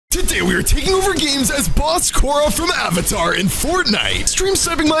Today we are taking over games as Boss Korra from Avatar in Fortnite. Stream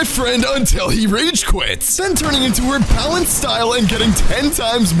sniping my friend until he rage quits. Then turning into her balanced style and getting 10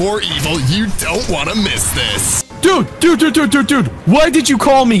 times more evil. You don't want to miss this. Dude. Why did you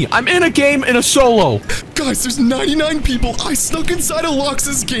call me? I'm in a game in a solo. Guys, there's 99 people. I snuck inside of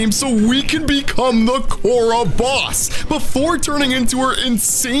Lox's game so we can become the Korra boss before turning into her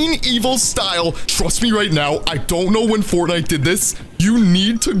insane evil style. Trust me right now, I don't know when Fortnite did this. You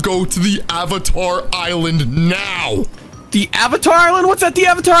need to go to the Avatar Island now. The Avatar Island? What's at the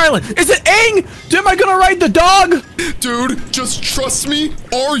Avatar Island? Is it Aang? Am I gonna ride the dog? Dude, just trust me.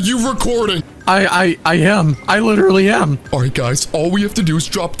 Are you recording? I am. I literally am. All right, guys, all we have to do is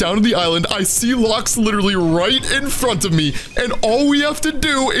drop down to the island. I see Lox literally right in front of me, and all we have to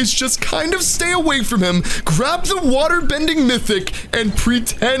do is just kind of stay away from him, grab the Waterbending Mythic, and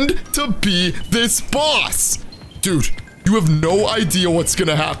pretend to be this boss. Dude, you have no idea what's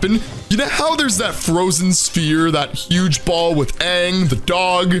gonna happen. You know how there's that frozen sphere, that huge ball with Aang, the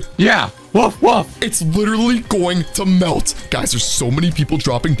dog? Yeah. Woof, woof. It's literally going to melt. Guys, there's so many people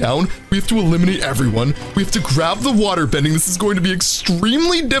dropping down. We have to eliminate everyone. We have to grab the water bending. This is going to be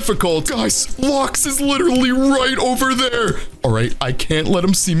extremely difficult. Guys, Lox is literally right over there. All right, I can't let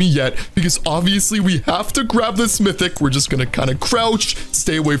him see me yet because obviously we have to grab this mythic. We're just going to kind of crouch,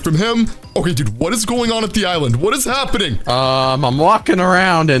 stay away from him. Okay, dude, what is going on at the island? What is happening? I'm walking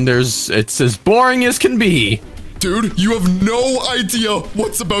around and it's as boring as can be. Dude, you have no idea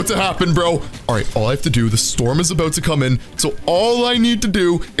what's about to happen, bro. All right, all I have to do, the storm is about to come in, so all I need to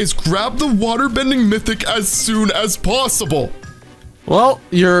do is grab the waterbending mythic as soon as possible. Well,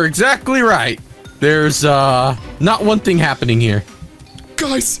 you're exactly right. There's, not one thing happening here.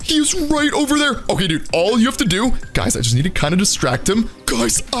 Guys, he's right over there. Okay, dude, all you have to do, guys, I just need to kind of distract him.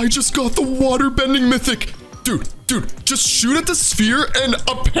 Guys, I just got the waterbending mythic. Dude, just shoot at the sphere and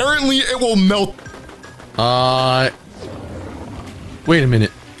apparently it will melt. Wait a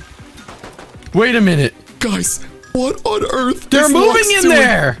minute. Guys, what on earth? They're moving in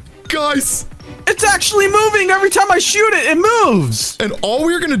there. Guys, it's actually moving. Every time I shoot it, it moves. And all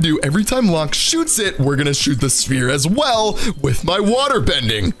we're gonna do every time Lox shoots it, we're gonna shoot the sphere as well with my water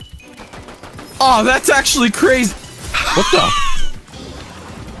bending. Oh, that's actually crazy. What the?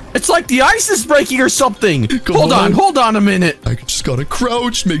 It's like the ice is breaking or something. Hold on a minute. I just gotta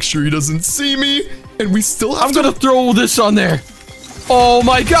crouch, make sure he doesn't see me, and we still have I'm gonna throw this on there. Oh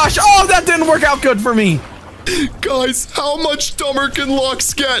my gosh. Oh, that didn't work out good for me. Guys, how much dumber can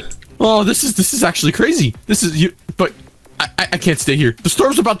Lox get? Oh, this is actually crazy. But I can't stay here. The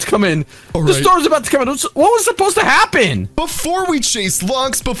storm's about to come in. All right. The storm's about to come in. What was supposed to happen? Before we chase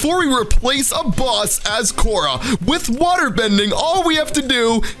Lox, before we replace a boss as Korra, with waterbending, all we have to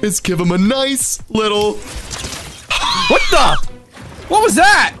do is give him a nice little... What the? What was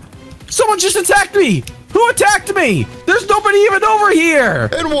that? Someone just attacked me. Who attacked me? There's nobody even over here.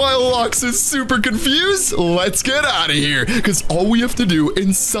 And while Lox is super confused, let's get out of here. Because all we have to do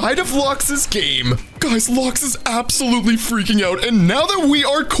inside of Lox's game... Guys, Lox is absolutely freaking out. And now that we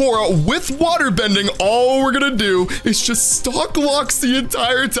are Korra with waterbending, all we're gonna do is just stalk Lox the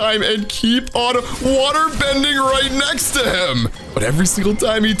entire time and keep on waterbending right next to him. But every single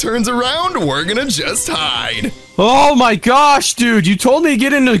time he turns around, we're gonna just hide. Oh my gosh, dude. You told me to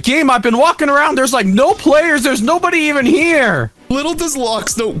get into the game. I've been walking around. There's like no players. There's nobody even here. Little does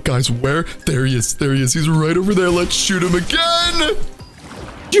Lox know. Guys, where? There he is. There he is. He's right over there. Let's shoot him again.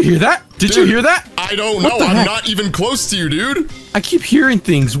 Did you hear that? Did you hear that? I don't know. I'm not even close to you, dude. I keep hearing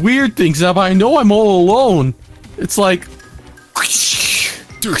things, weird things, but I know I'm all alone. It's like...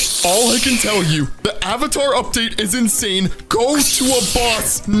 Dude, all I can tell you, the Avatar update is insane. Go to a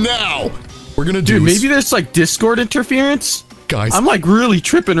boss now. We're gonna do... Dude, maybe there's like Discord interference? Guys, I'm like really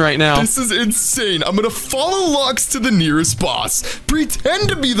tripping right now. This is insane. I'm gonna follow Lox to the nearest boss. Pretend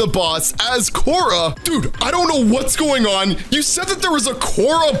to be the boss as Korra. Dude, I don't know what's going on. You said that there was a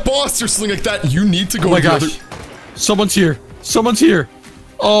Korra boss or something like that. You need to go. Oh my gosh. Someone's here. Someone's here.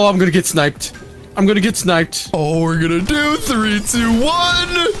 Oh, I'm gonna get sniped. I'm gonna get sniped. Oh, we're gonna do 3, 2,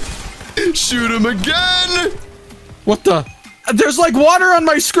 1. Shoot him again. What the? There's like water on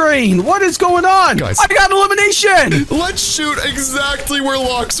my screen. What is going on? Guys, I got elimination. Let's shoot exactly where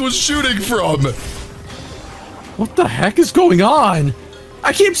Lox was shooting from. What the heck is going on?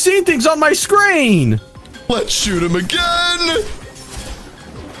 I keep seeing things on my screen. Let's shoot him again.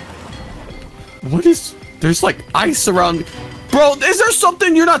 What is... There's like ice around... Bro, is there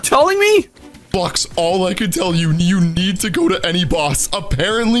something you're not telling me? Box, all I can tell you, you need to go to any boss.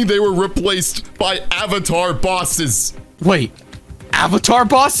 Apparently, they were replaced by Avatar bosses. Wait, Avatar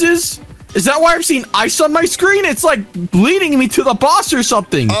bosses? Is that why I'm seeing ice on my screen? It's like leading me to the boss or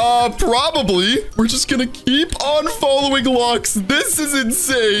something. Probably. We're just gonna keep on following Lux. This is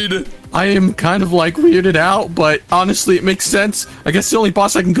insane. I am kind of like weirded out, but honestly, it makes sense. I guess the only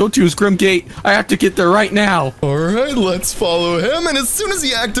boss I can go to is Grim Gate. I have to get there right now. All right, let's follow him. And as soon as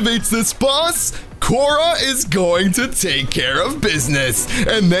he activates this boss, Korra is going to take care of business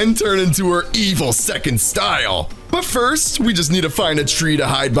and then turn into her evil second style. But first, we just need to find a tree to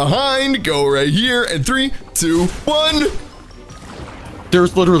hide behind. Go right here. And 3, 2, 1.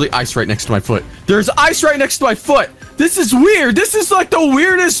 There's literally ice right next to my foot. There's ice right next to my foot. This is weird. This is like the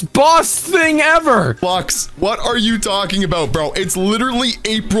weirdest boss thing ever. Lux, what are you talking about, bro? It's literally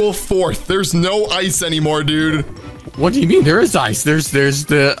April 4th. There's no ice anymore, dude. What do you mean? There is ice. There's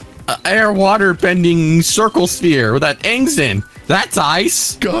the air water bending circle sphere that Aang's in. That's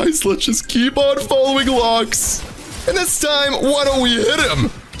ice. Guys, let's just keep on following Lux. And this time, why don't we hit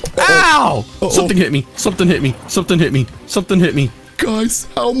him? Ow! Something hit me. Something hit me. Something hit me. Something hit me. Guys,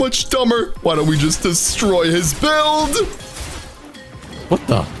 how much dumber? Why don't we just destroy his build? What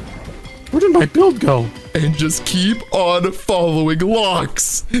the? Where did my build go? And just keep on following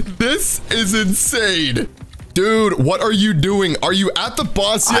Lux. This is insane. Dude, what are you doing? Are you at the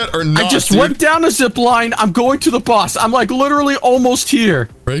boss yet or not? I just went down a zip line. I'm going to the boss. I'm like literally almost here.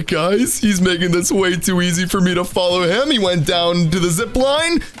 Right, guys? He's making this way too easy for me to follow him. He went down to the zip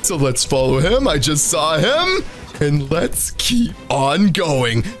line. So let's follow him. I just saw him. And let's keep on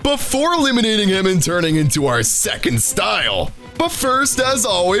going before eliminating him and turning into our second style. But first, as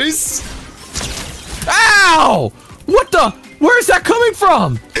always... Ow! What the? Where is that coming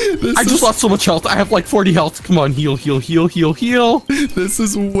from? I just lost so much health. I have like 40 health. Come on, heal, heal, heal, heal, heal. This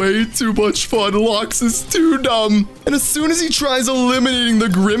is way too much fun. Lux is too dumb. And as soon as he tries eliminating the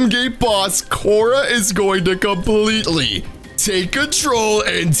Grimgate boss, Korra is going to completely take control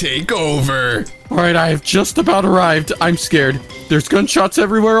and take over. All right, I have just about arrived. I'm scared. There's gunshots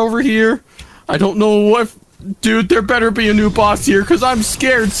everywhere over here. I don't know what... Dude, there better be a new boss here because I'm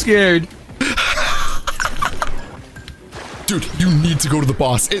scared. Dude, you need to go to the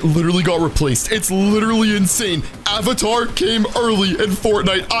boss. It literally got replaced. It's literally insane. Avatar came early in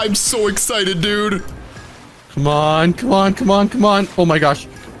Fortnite. I'm so excited, dude. Come on. Oh my gosh.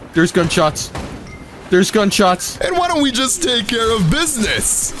 There's gunshots. And why don't we just take care of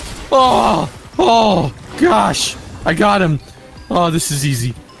business? Oh, gosh. I got him. Oh, this is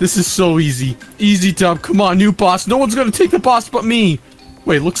easy. This is so easy. Easy dub. Come on, new boss. No one's gonna take the boss but me.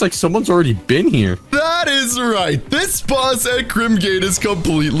 Wait, looks like someone's already been here. That is right. This boss at Grimgate is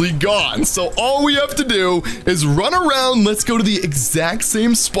completely gone. So all we have to do is run around. Let's go to the exact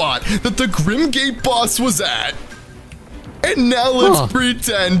same spot that the Grimgate boss was at. And now let's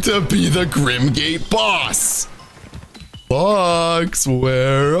pretend to be the Grimgate boss. Lux,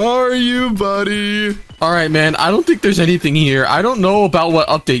 where are you, buddy? All right, man. I don't think there's anything here. I don't know about what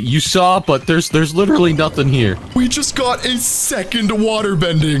update you saw, but there's literally nothing here. We just got a second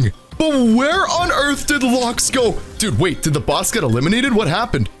waterbending. But where on earth did Lux go? Dude, wait, did the boss get eliminated? What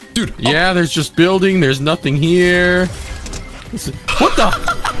happened? Dude. Yeah, there's just building. There's nothing here. What the?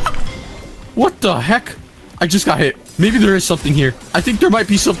 What the heck? I just got hit. Maybe there is something here. I think there might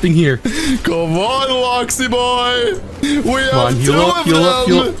be something here. Come on, Luxy boy. We have heal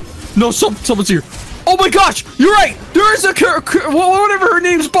up. No, someone's here. Oh my gosh, you're right. There is a whatever her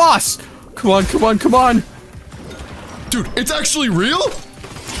name's boss. Come on. Dude, it's actually real?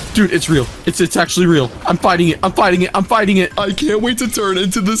 Dude, it's real. It's actually real. I'm fighting it. I can't wait to turn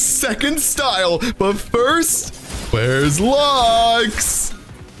into the second style. But first, where's Lux?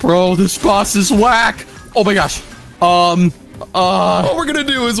 Bro, this boss is whack. Oh my gosh. All we're gonna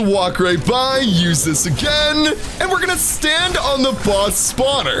do is walk right by, use this again, and we're gonna stand on the boss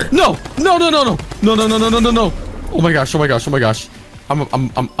spawner. No. Oh my gosh.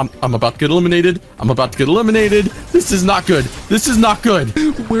 I'm about to get eliminated. This is not good.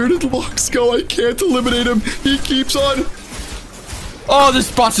 Where did Lux go? I can't eliminate him. He keeps on. Oh,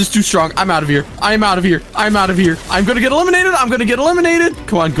 this boss is too strong. I'm out of here. I'm gonna get eliminated.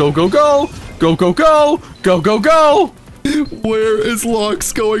 Come on, go. Go. Where is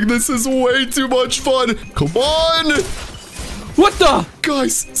Lux going? This is way too much fun. Come on. What the?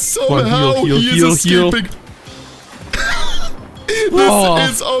 Guys, somehow he's escaping.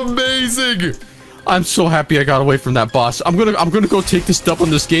 This is amazing. I'm so happy I got away from that boss. I'm gonna go take this dub on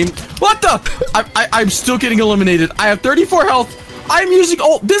this game. What the? I'm still getting eliminated. I have 34 health. I'm using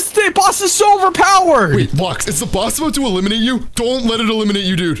this boss is so overpowered. Wait, Lux, is the boss about to eliminate you? Don't let it eliminate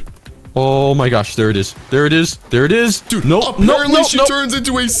you, dude. Oh my gosh, there it is. Dude, apparently she turns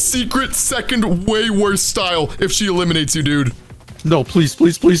into a secret second way worse style if she eliminates you, dude. No, please,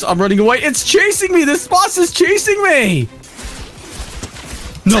 please, please. I'm running away. It's chasing me. This boss is chasing me.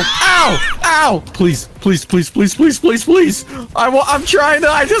 No. Ow. Ow. Please, please, please, please, please, please, please. I'm trying to.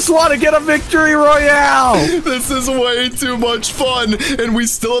 I just want to get a victory royale. This is way too much fun, and we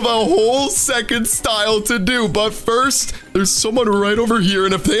still have a whole second style to do. But first, there's someone right over here,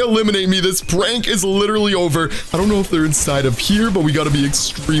 and if they eliminate me, this prank is literally over. I don't know if they're inside of here, but we got to be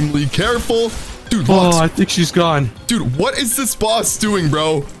extremely careful. Dude, oh, I think she's gone. Dude, what is this boss doing,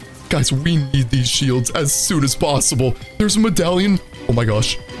 bro? Guys, we need these shields as soon as possible. There's a medallion. Oh my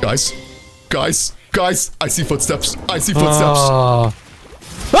gosh. Guys, I see footsteps. I see footsteps. Ah,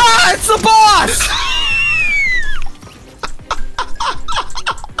 it's the boss!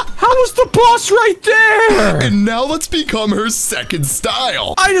 How was the boss right there? And now let's become her second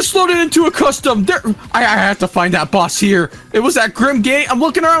style. I just loaded into a custom. I have to find that boss here. It was at Grim Gate. I'm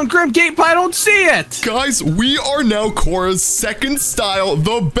looking around Grim Gate, but I don't see it. Guys, we are now Korra's second style,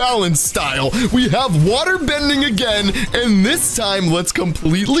 the balance style. We have waterbending again, and this time let's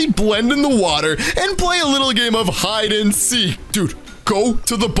completely blend in the water and play a little game of hide and seek. Dude, go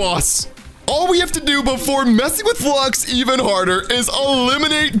to the boss. All we have to do before messing with Lux even harder is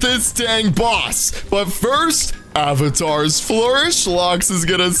eliminate this dang boss. But first, avatars flourish. Lux is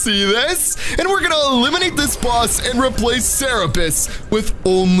gonna see this, and we're gonna eliminate this boss and replace Cerebus with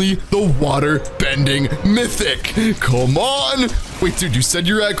only the water bending Mythic. Come on. Wait, dude, you said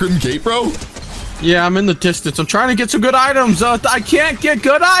you're at Grim Gate, bro? Yeah, I'm in the distance. I'm trying to get some good items. I can't get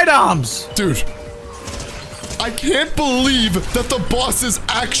good items. Dude, I can't believe that the bosses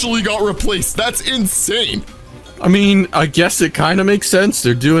actually got replaced. That's insane. I mean, I guess it kind of makes sense.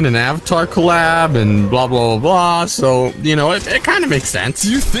 They're doing an Avatar collab and blah, blah, blah, blah. So, you know, it kind of makes sense.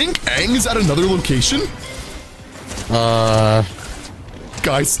 Do you think Aang is at another location?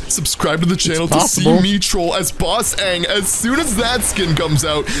 Guys, subscribe to the channel to see me troll as Boss Aang as soon as that skin comes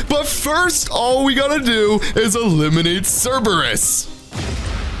out. But first, all we gotta do is eliminate Cerberus.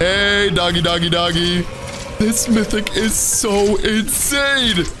 Hey, doggy, doggy, doggy. This Mythic is so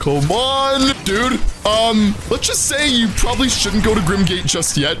insane. Come on, dude. Let's just say you probably shouldn't go to Grim Gate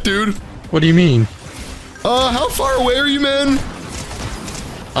just yet, dude. What do you mean? How far away are you, man?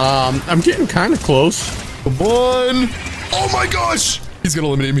 I'm getting kind of close. Come on. Oh my gosh. He's gonna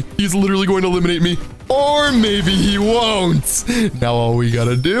eliminate me. He's literally going to eliminate me. Or maybe he won't. Now all we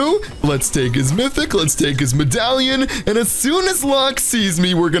gotta do, let's take his Mythic, let's take his medallion, and as soon as Locke sees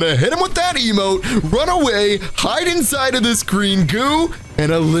me, we're gonna hit him with that emote, run away, hide inside of this green goo, and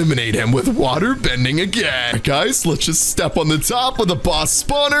eliminate him with water bending again. Right, guys, let's just step on the top with a boss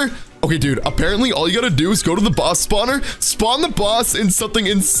spawner. Okay, dude, apparently all you gotta do is go to the boss spawner, spawn the boss, and something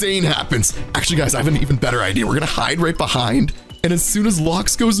insane happens. Actually, guys, I have an even better idea. We're gonna hide right behind, and as soon as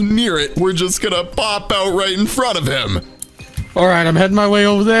Lox goes near it, we're just gonna pop out right in front of him. All right, I'm heading my way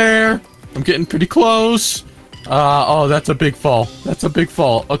over there. I'm getting pretty close. Oh, that's a big fall. That's a big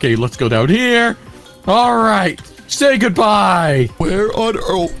fall. Okay, let's go down here. All right, say goodbye. Where on Earth?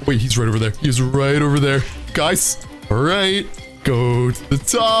 Oh, wait, he's right over there. He's right over there. Guys, all right, go to the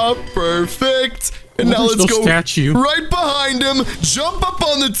top. Perfect. And now let's go right behind him. Jump up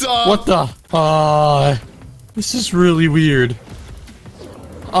on the top. What the? This is really weird.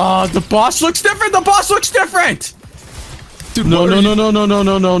 The boss looks different. The boss looks different. Dude, no. What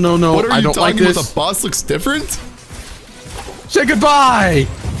are you talking about? The boss looks different? Say goodbye.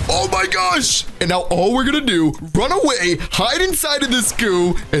 Oh my gosh. And now all we're gonna do, run away, hide inside of this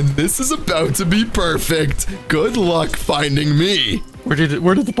goo, and this is about to be perfect. Good luck finding me. Where did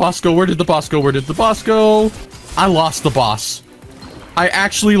the boss go? Where did the boss go? Where did the boss go? I lost the boss. I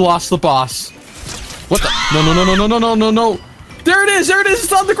actually lost the boss. What the? No. There it is. There it is.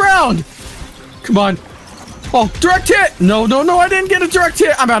 It's on the ground. Come on. Oh, direct hit. No. I didn't get a direct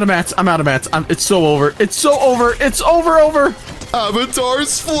hit. I'm out of mats. It's so over. It's so over. It's over.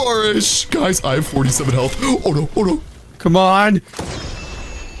 Avatars flourish. Guys, I have 47 health. Oh no. Come on.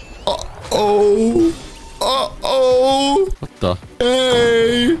 Uh-oh. What the?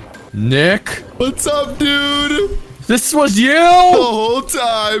 Hey. Nick. What's up, dude? This was you? The whole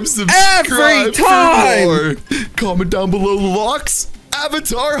time. Subscribe every time. For more. Comment down below Locks,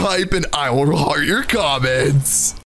 Avatar hype, and I will heart your comments.